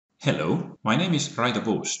Hello, my name is Raido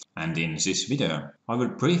Puust, and in this video I will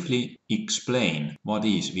briefly explain what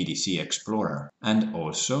is VDC Explorer, and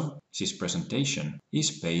also this presentation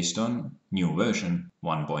is based on new version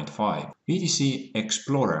 1.5. VDC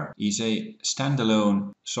Explorer is a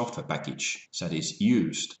standalone software package that is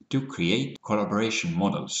used to create collaboration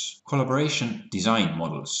design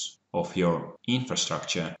models of your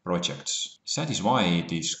infrastructure projects. That is why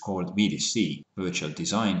it is called VDC, Virtual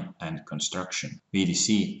Design and Construction.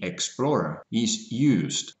 VDC Explorer is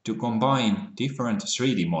used to combine different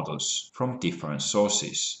 3D models from different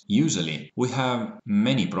sources. Usually, we have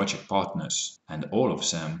many project partners, and all of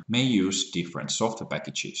them may use different software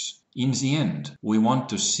packages. In the end, we want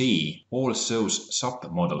to see all those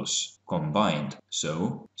sub-models combined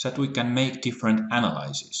so that we can make different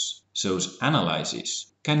analyses. Those analyses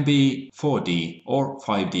can be 4D or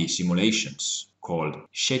 5D simulations called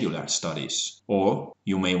scheduler studies, or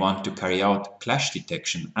you may want to carry out clash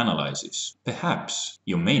detection analysis. Perhaps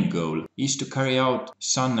your main goal is to carry out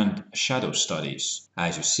sun and shadow studies.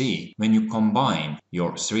 As you see, when you combine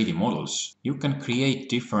your 3D models, you can create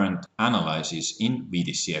different analyses in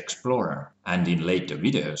VDC Explorer, and in later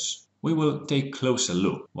videos we will take a closer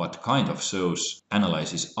look what kind of those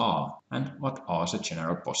analyses are and what are the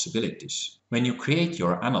general possibilities. When you create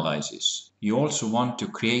your analysis, you also want to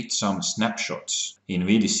create some snapshots. In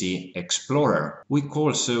VDC Explorer, we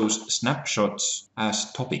call those snapshots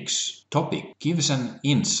as topics. Topic gives an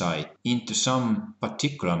insight into some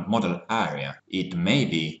particular model area. It may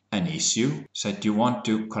be an issue that you want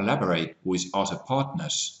to collaborate with other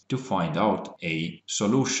partners to find out a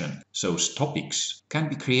solution. Those topics can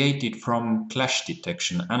be created from clash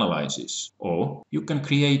detection analysis, or you can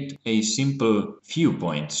create a simple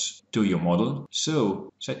viewpoints to your model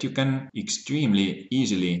so that you can extremely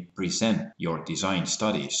easily present your design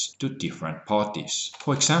studies to different parties.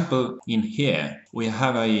 For example, in here we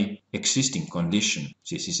have an existing condition.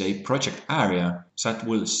 This is a project area that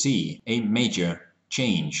will see a major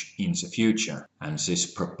change in the future, and this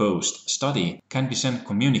proposed study can be then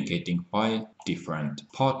communicating by different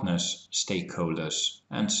partners, stakeholders,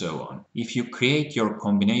 and so on. If you create your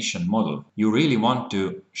combination model, you really want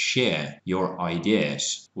to share your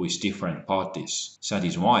ideas with different parties. That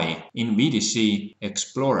is why in VDC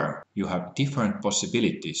Explorer you have different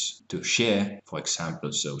possibilities to share, for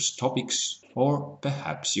example, those topics or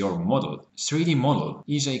perhaps your model. 3D model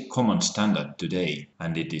is a common standard today,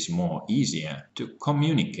 and it is more easier to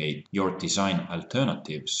communicate your design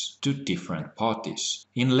alternatives to different parties.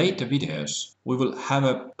 In later videos, we will have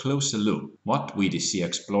a closer look what VDC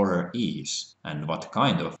Explorer is and what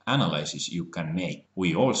kind of analysis you can make.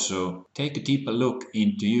 We also take a deeper look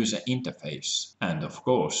into user interface, and of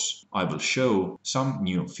course I will show some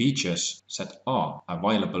new features that are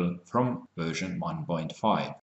available from version 1.5.